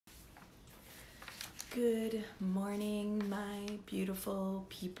Good morning, my beautiful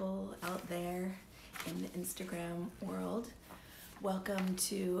people out there in the Instagram world. Welcome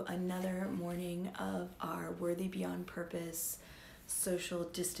to another morning of our Worthy Beyond Purpose social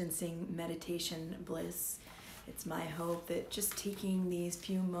distancing meditation bliss. It's my hope that just taking these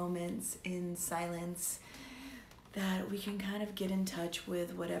few moments in silence that we can kind of get in touch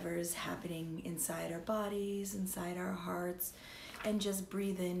with whatever is happening inside our bodies, inside our hearts, and just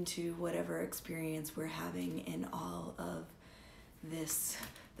breathe into whatever experience we're having in all of this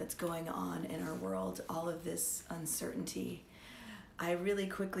that's going on in our world, all of this uncertainty. I really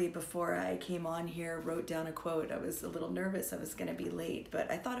quickly, before I came on here, wrote down a quote. I was a little nervous I was going to be late, but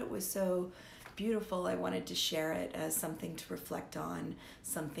I thought it was so beautiful. I wanted to share it as something to reflect on,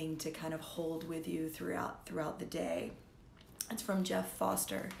 something to kind of hold with you throughout the day. It's from Jeff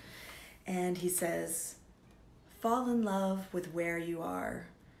Foster, and he says, "Fall in love with where you are.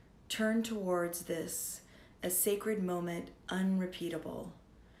 Turn towards this, a sacred moment unrepeatable.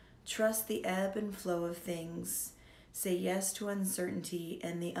 Trust the ebb and flow of things. Say yes to uncertainty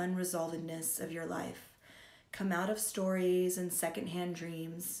and the unresolvedness of your life. Come out of stories and secondhand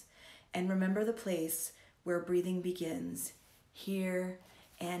dreams, and remember the place where breathing begins, here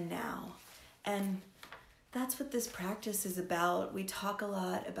and now." And that's what this practice is about. We talk a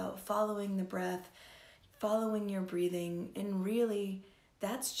lot about following the breath, following your breathing, and really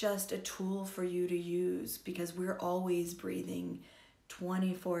that's just a tool for you to use because we're always breathing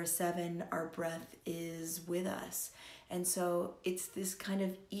 24/7. Our breath is with us. And so it's this kind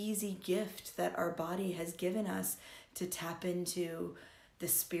of easy gift that our body has given us to tap into the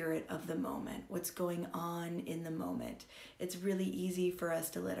spirit of the moment, what's going on in the moment. It's really easy for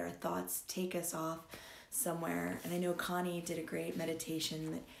us to let our thoughts take us off somewhere. And I know Connie did a great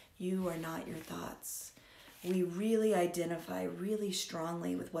meditation that you are not your thoughts. We really identify really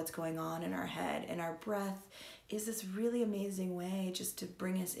strongly with what's going on in our head, and our breath is this really amazing way just to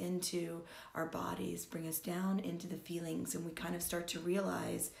bring us into our bodies, bring us down into the feelings, and we kind of start to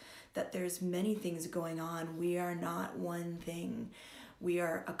realize that there's many things going on. We are not one thing. We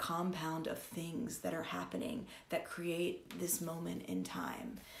are a compound of things that are happening that create this moment in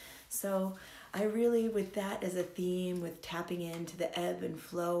time. So I really, with that as a theme, with tapping into the ebb and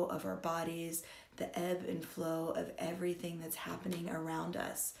flow of our bodies, the ebb and flow of everything that's happening around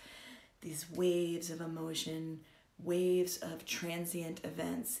us, these waves of emotion, waves of transient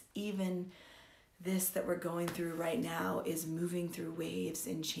events, even this that we're going through right now is moving through waves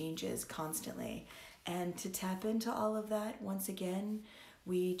and changes constantly. And to tap into all of that, once again,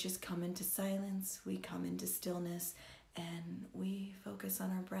 we just come into silence, we come into stillness, and we focus on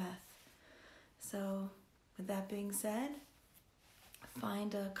our breath. So with that being said,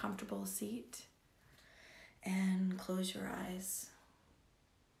 find a comfortable seat and close your eyes.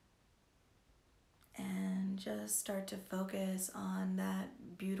 And just start to focus on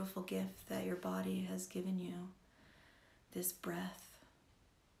that beautiful gift that your body has given you, this breath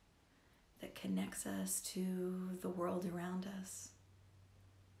that connects us to the world around us,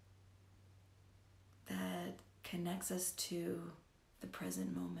 that connects us to the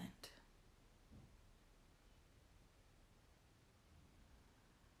present moment.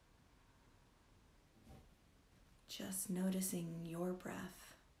 Just noticing your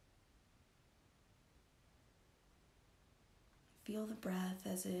breath. Feel the breath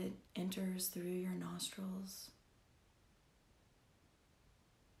as it enters through your nostrils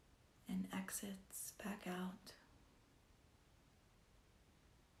and exits back out.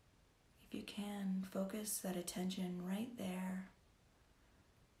 If you can, focus that attention right there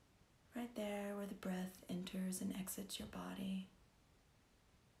where the breath enters and exits your body.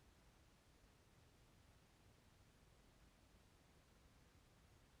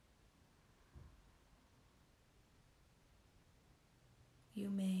 You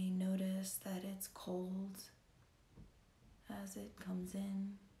may notice that it's cold as it comes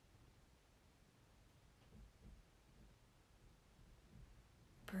in.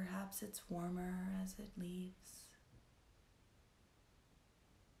 Perhaps it's warmer as it leaves.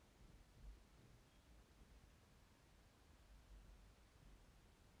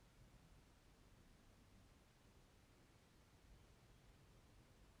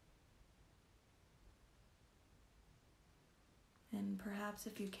 And perhaps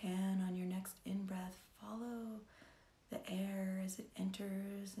if you can, on your next in-breath, follow the air as it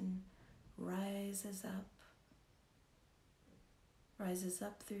enters and rises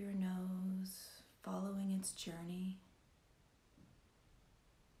up through your nose, following its journey.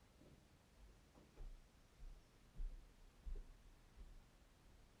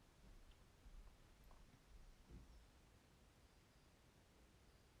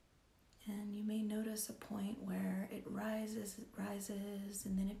 And you may notice notice a point where it rises,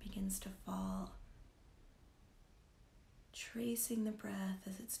 and then it begins to fall. Tracing the breath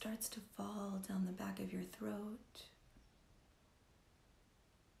as it starts to fall down the back of your throat.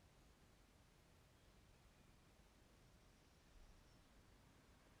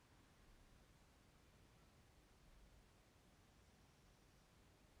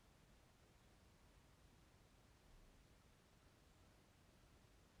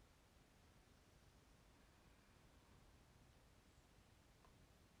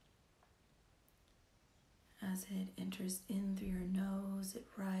 As it enters in through your nose, it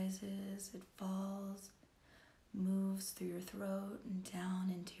rises, it falls, moves through your throat and down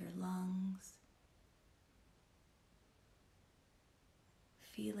into your lungs.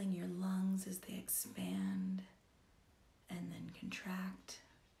 Feeling your lungs as they expand and then contract.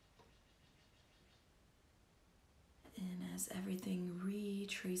 And as everything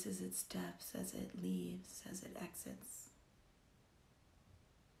retraces its steps as it leaves, as it exits.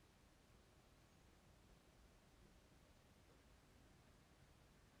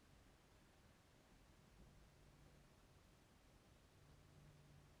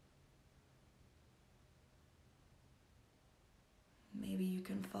 Maybe you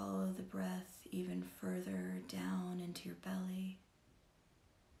can follow the breath even further down into your belly.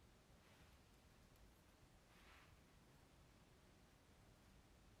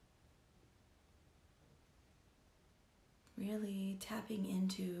 Really tapping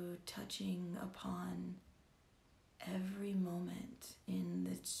into, touching upon every moment in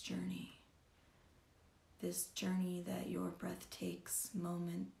this journey. This journey that your breath takes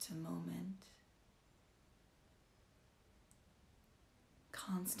moment to moment.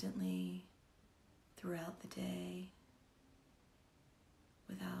 Constantly throughout the day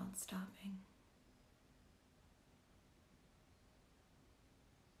without stopping.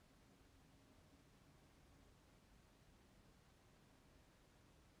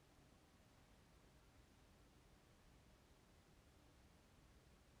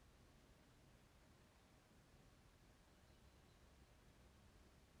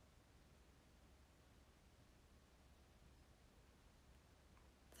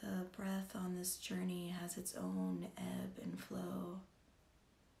 The breath on this journey has its own ebb and flow,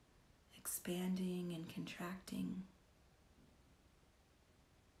 expanding and contracting.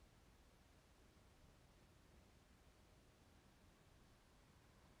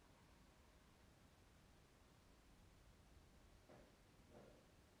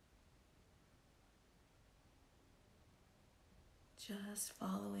 Just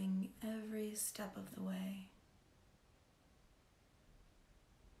following every step of the way.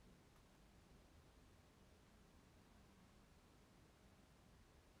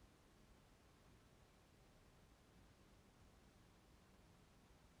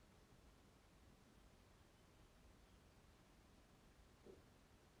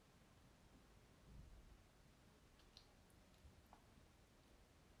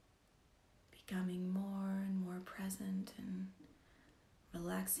 Becoming more and more present and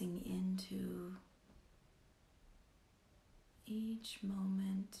relaxing into each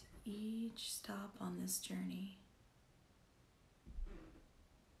moment, each stop on this journey.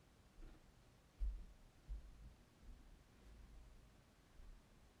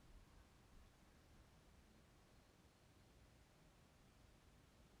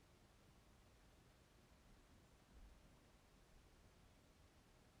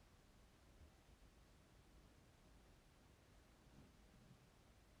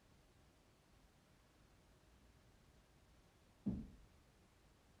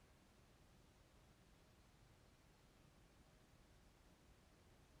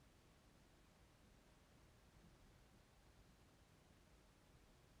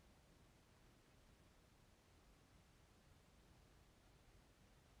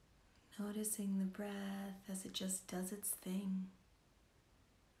 Noticing the breath as it just does its thing.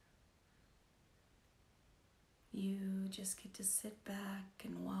 You just get to sit back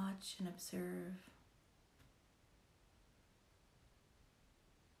and watch and observe.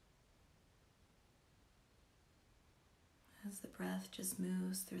 As the breath just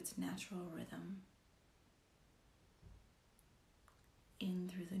moves through its natural rhythm.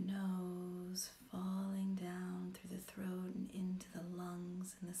 In through the nose, falling down through the throat and into the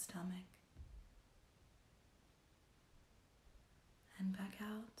lungs and the stomach. And back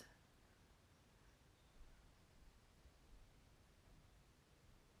out.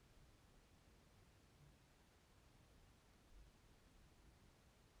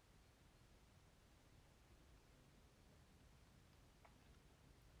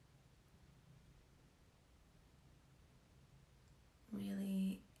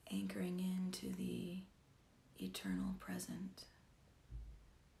 Really anchoring into the eternal present.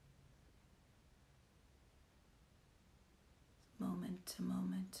 Moment to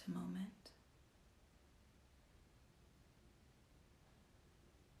moment to moment.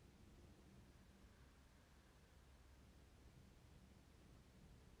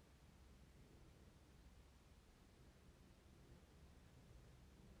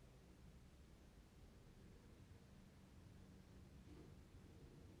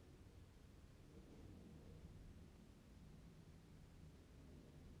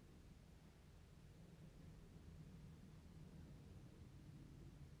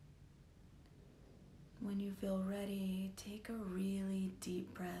 When you feel ready, take a really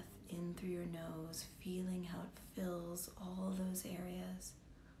deep breath in through your nose, feeling how it fills all those areas.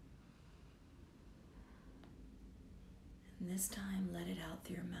 And this time, let it out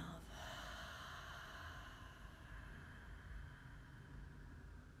through your mouth.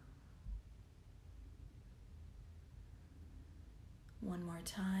 One more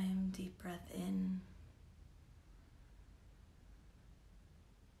time, deep breath in.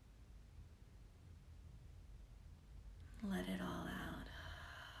 Let it all out.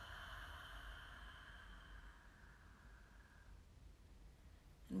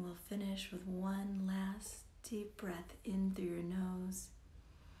 And we'll finish with one last deep breath in through your nose.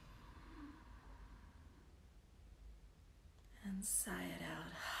 And sigh it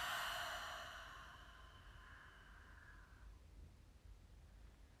out.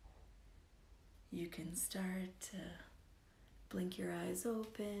 You can start to blink your eyes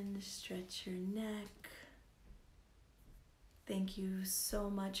open, stretch your neck. Thank you so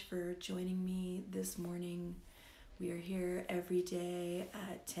much for joining me this morning. We are here every day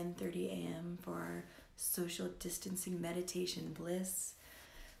at 10:30 a.m. for our social distancing meditation bliss.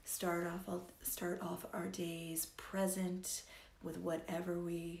 Start off our days present with wherever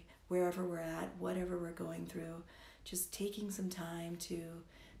we're at, whatever we're going through. Just taking some time to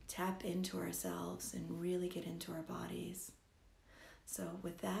tap into ourselves and really get into our bodies. So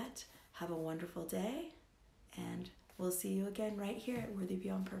with that, have a wonderful day, and we'll see you again right here at Worthy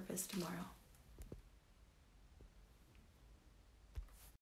Beyond Purpose tomorrow.